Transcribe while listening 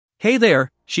Hey there,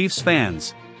 Chiefs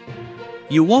fans.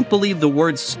 You won't believe the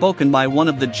words spoken by one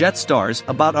of the Jet stars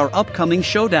about our upcoming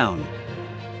showdown.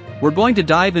 We're going to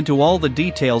dive into all the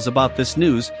details about this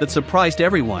news that surprised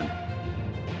everyone.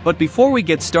 But before we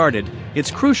get started, it's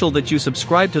crucial that you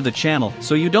subscribe to the channel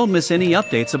so you don't miss any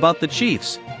updates about the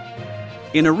Chiefs.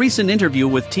 In a recent interview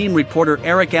with team reporter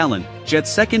Eric Allen, Jets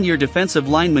second-year defensive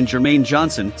lineman Jermaine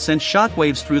Johnson sent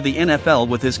shockwaves through the NFL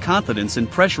with his confidence in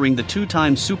pressuring the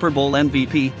two-time Super Bowl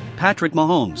MVP, Patrick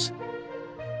Mahomes.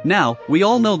 Now, we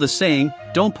all know the saying,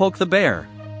 "Don't poke the bear."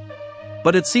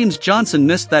 But it seems Johnson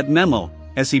missed that memo,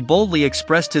 as he boldly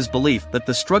expressed his belief that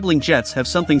the struggling Jets have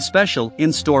something special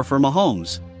in store for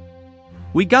Mahomes.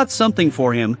 "We got something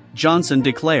for him," Johnson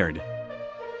declared.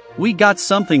 "We got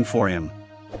something for him."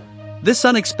 This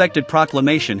unexpected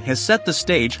proclamation has set the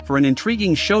stage for an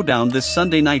intriguing showdown this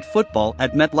Sunday Night Football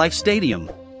at MetLife Stadium.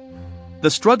 The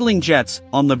struggling Jets,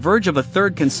 on the verge of a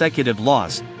third consecutive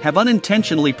loss, have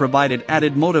unintentionally provided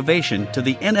added motivation to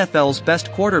the NFL's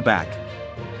best quarterback.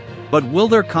 But will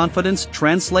their confidence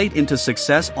translate into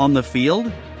success on the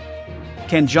field?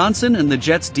 Can Johnson and the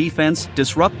Jets' defense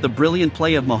disrupt the brilliant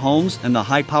play of Mahomes and the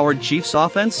high-powered Chiefs'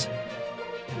 offense?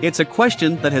 It's a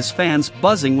question that has fans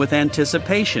buzzing with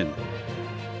anticipation.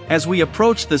 As we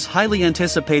approach this highly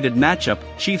anticipated matchup,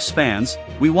 Chiefs fans,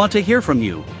 we want to hear from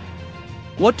you.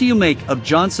 What do you make of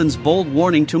Johnson's bold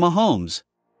warning to Mahomes?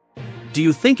 Do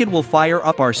you think it will fire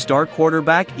up our star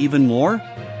quarterback even more?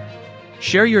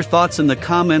 Share your thoughts in the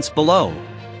comments below.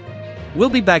 We'll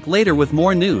be back later with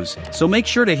more news, so make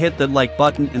sure to hit the like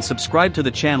button and subscribe to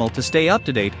the channel to stay up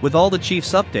to date with all the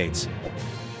Chiefs updates.